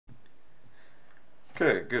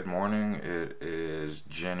Okay, good morning. It is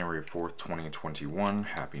January 4th, 2021.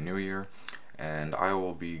 Happy New Year. And I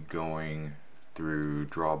will be going through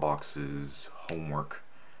Drawabox's homework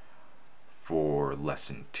for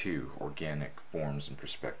Lesson 2, Organic Forms and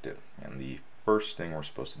Perspective. And the first thing we're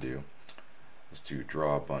supposed to do is to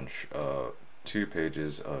draw a bunch of 2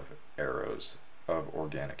 pages of arrows, of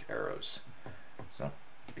organic arrows. So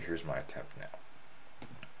here's my attempt now.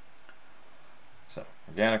 So,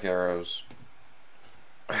 organic arrows.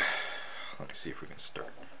 Let me see if we can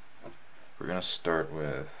start. We're going to start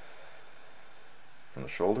from the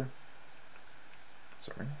shoulder.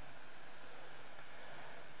 Sorry.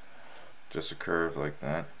 Just a curve like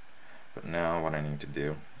that. But now what I need to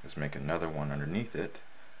do is make another one underneath it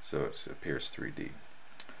so it appears 3D.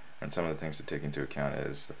 And some of the things to take into account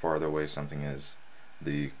is the farther away something is,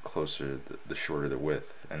 the closer, the shorter the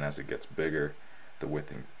width, and as it gets bigger, the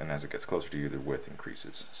width, and as it gets closer to you, the width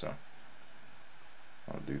increases. So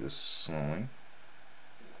I'll do this slowly.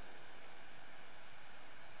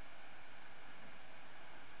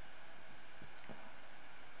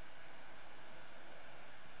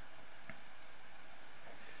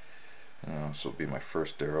 This will be my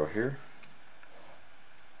first arrow here.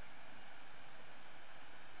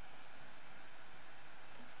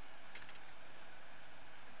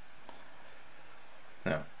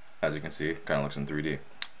 Now, as you can see, it kind of looks in 3D.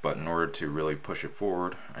 But in order to really push it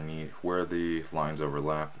forward, I need, where the lines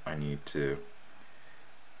overlap, I need to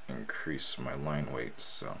increase my line weight.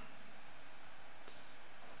 So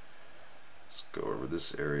let's go over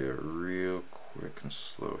this area real quick and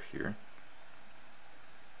slow here.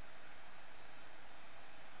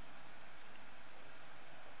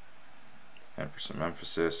 And for some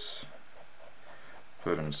emphasis,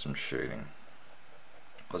 put in some shading.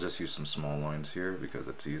 I'll just use some small lines here because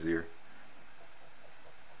it's easier.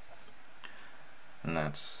 And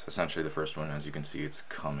that's essentially the first one. As you can see, it's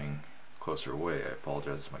coming closer away. I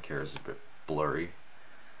apologize if my camera is a bit blurry.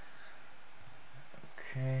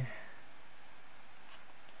 Okay.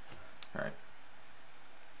 Alright.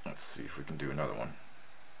 Let's see if we can do another one.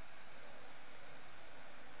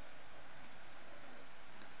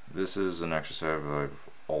 This is an exercise I've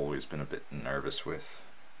always been a bit nervous with.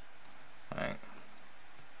 Alright.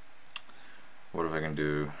 What if I can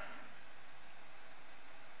do...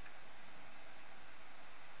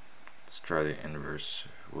 Let's try the inverse.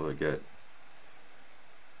 Will I get...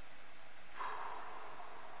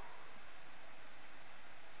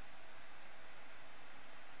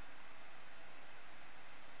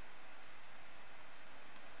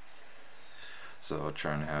 So I'll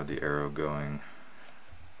try and have the arrow going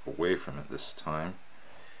away from it this time.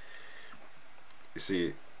 You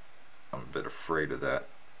see, I'm a bit afraid of that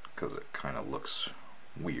because it kind of looks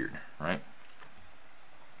weird, right?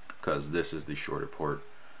 Because this is the shorter part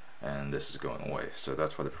and this is going away, so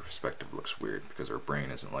that's why the perspective looks weird, because our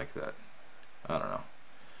brain isn't like that. I don't know.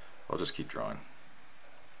 I'll just keep drawing.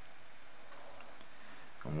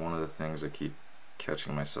 And one of the things I keep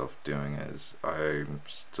catching myself doing is I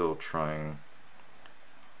still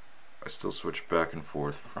switch back and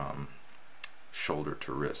forth from shoulder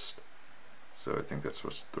to wrist, so I think that's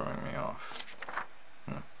what's throwing me off.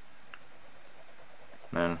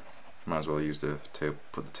 Then might as well use the table,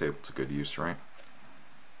 put the table to good use, right?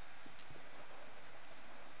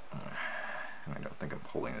 And I don't think I'm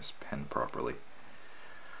holding this pen properly,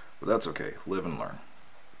 but that's okay. Live and learn.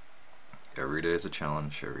 Every day is a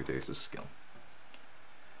challenge. Every day is a skill.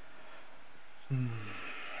 I'm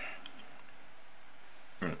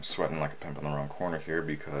sweating like a pimp in the wrong corner here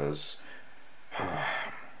because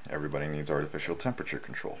everybody needs artificial temperature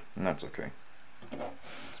control, and that's okay.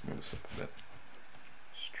 Let's move this up a bit.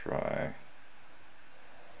 Let's try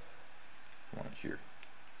one here.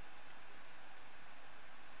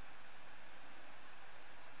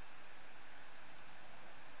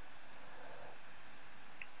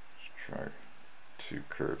 Let's try 2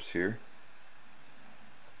 curves here.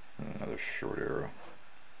 And another short arrow.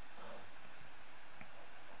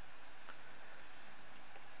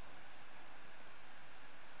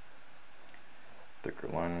 Thicker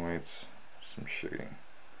line weights, some shading.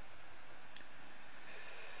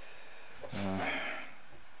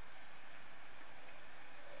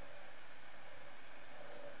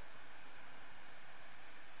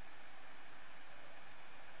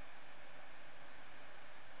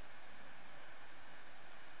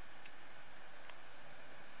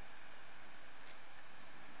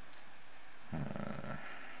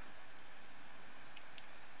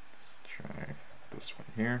 Let's try this one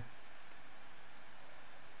here.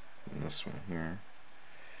 And this one here,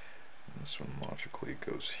 and this one logically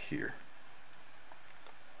goes here.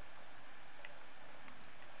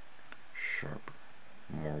 Sharp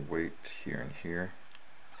weight here and here.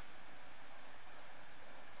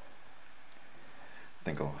 I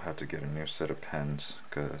think I'll have to get a new set of pens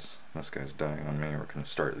because this guy's dying on me. We're going to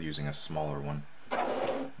start using a smaller one.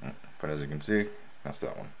 But as you can see, that's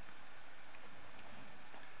that one.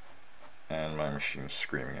 And my machine's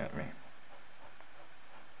screaming at me.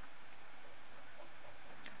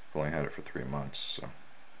 I've only had it for 3 months, so.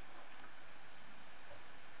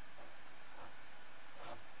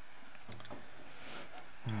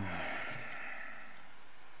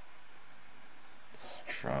 Let's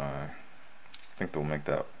try. I think they'll make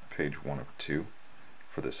that page 1 of 2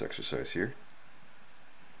 for this exercise here.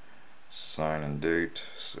 Sign and date,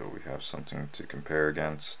 so we have something to compare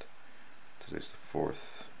against. Today's the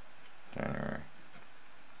 4th January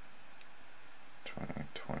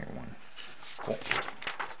 2021. Cool.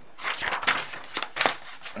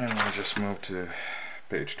 And we'll just move to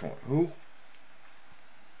page 20. Who?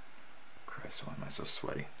 Christ, why am I so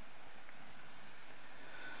sweaty?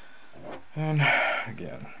 And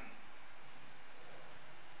again.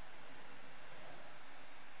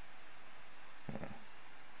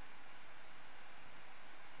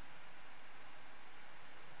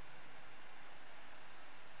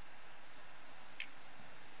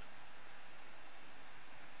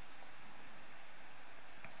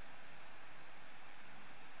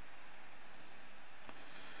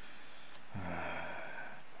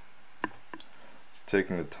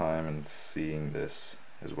 Taking the time and seeing this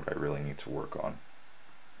is what I really need to work on.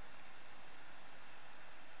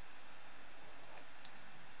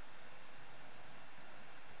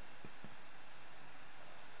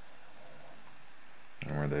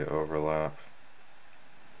 And where they overlap,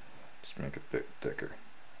 just make it a bit thicker.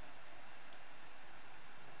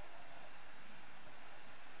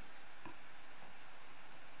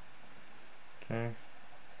 Okay.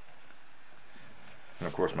 And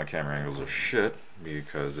of course my camera angles are shit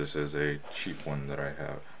because this is a cheap one that I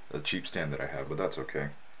have, a cheap stand that I have, but that's okay.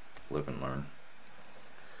 Live and learn.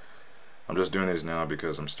 I'm just doing these now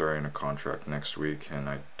because I'm starting a contract next week and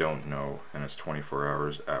I don't know, and it's 24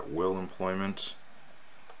 hours at will employment,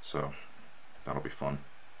 so that'll be fun.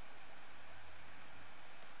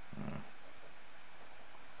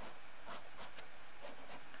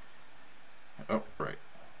 Oh, right.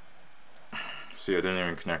 See, I didn't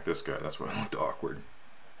even connect this guy, that's why it looked awkward.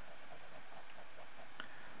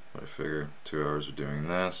 But I figure 2 hours of doing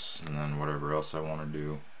this, and then whatever else I want to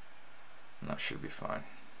do, and that should be fine.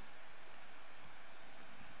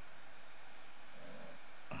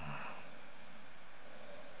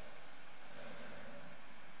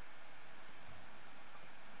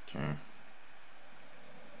 Okay.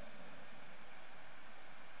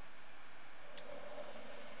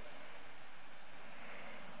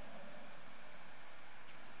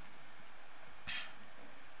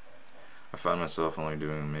 I find myself only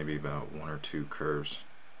doing maybe about 1 or 2 curves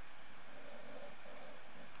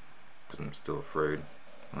because I'm still afraid,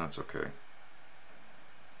 and that's okay.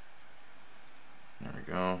 There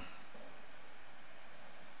we go.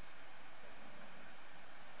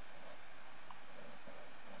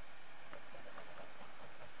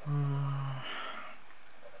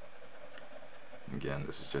 Again,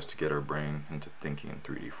 this is just to get our brain into thinking in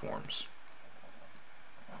 3D forms.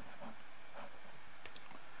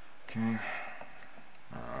 Okay.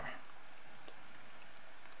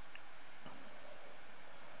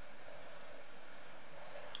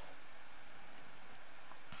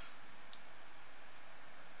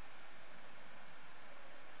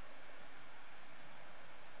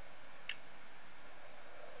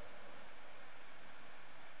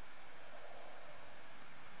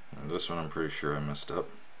 And this one I'm pretty sure I messed up,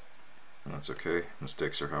 and that's okay.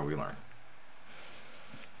 Mistakes are how we learn.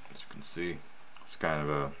 As you can see, it's kind of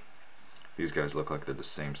a, these guys look like they're the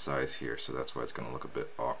same size here, so that's why it's going to look a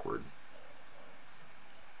bit awkward.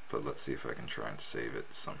 But let's see if I can try and save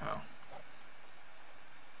it somehow.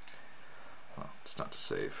 Well, it's not to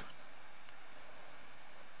save.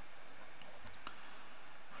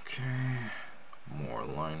 Okay, more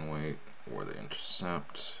line weight where they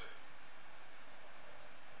intercept.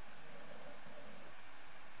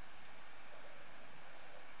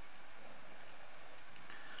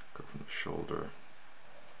 Go from the shoulder.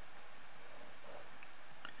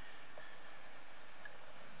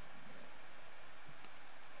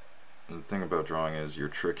 The thing about drawing is you're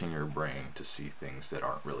tricking your brain to see things that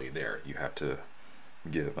aren't really there. You have to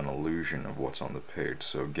give an illusion of what's on the page.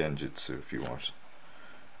 So genjutsu, if you want.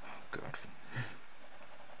 Oh god.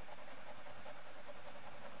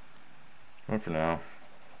 But for now,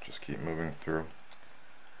 just keep moving through.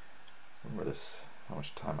 Remember this, how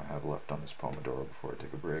much time I have left on this Pomodoro before I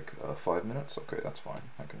take a break? 5 minutes? Okay, that's fine.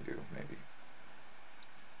 I can do maybe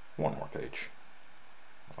one more page.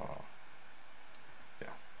 Yeah.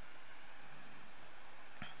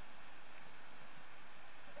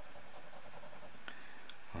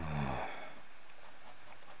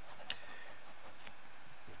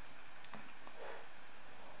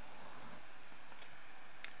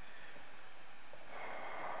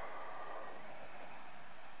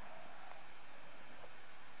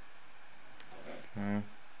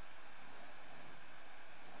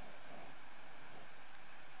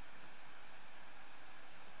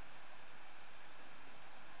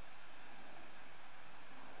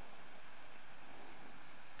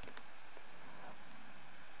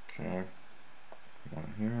 Okay. Okay,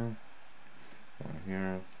 one here, one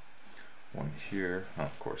here, one here. Oh,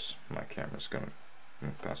 of course, my camera's gonna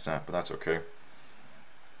move past that, but that's okay.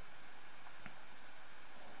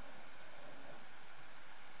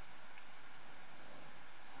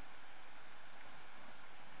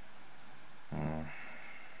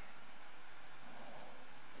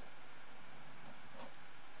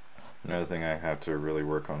 Another thing I had to really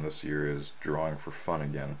work on this year is drawing for fun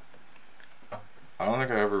again. I don't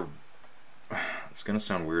think I ever, it's gonna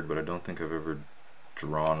sound weird, but I don't think I've ever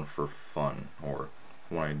drawn for fun. Or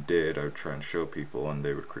when I did, I would try and show people and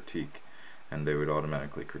they would critique, and they would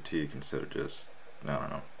automatically critique instead of just, I don't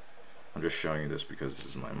know, I'm just showing you this because this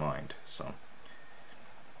is my mind. So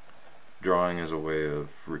drawing is a way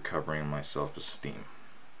of recovering my self-esteem,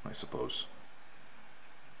 I suppose.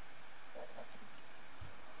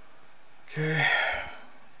 Okay.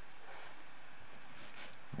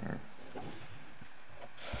 I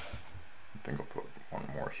think I'll put one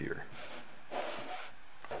more here.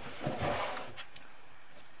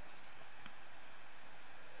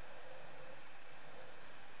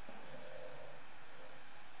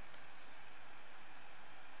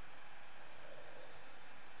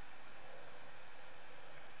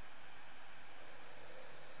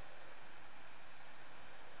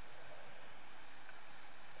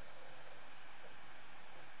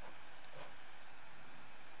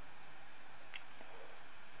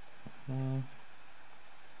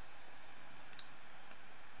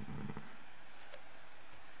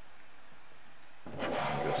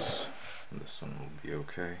 I guess this one will be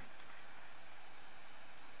okay.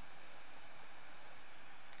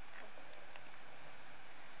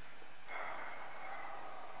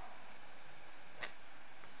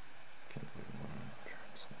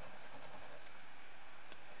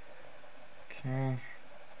 Okay.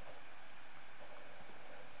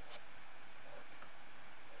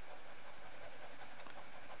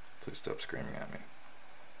 Please stop screaming at me.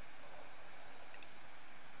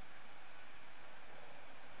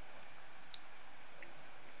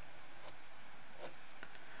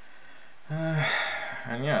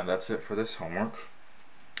 And yeah, that's it for this homework.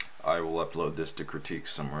 I will upload this to critique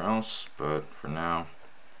somewhere else, but for now,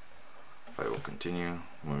 I will continue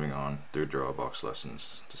moving on through Drawabox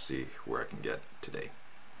lessons to see where I can get today.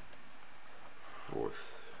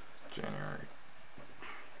 4th January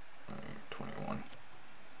 21.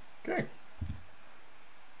 Okay.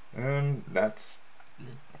 And that's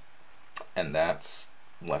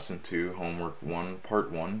lesson 2, homework 1,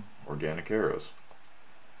 part 1, organic arrows.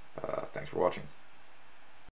 Thanks for watching.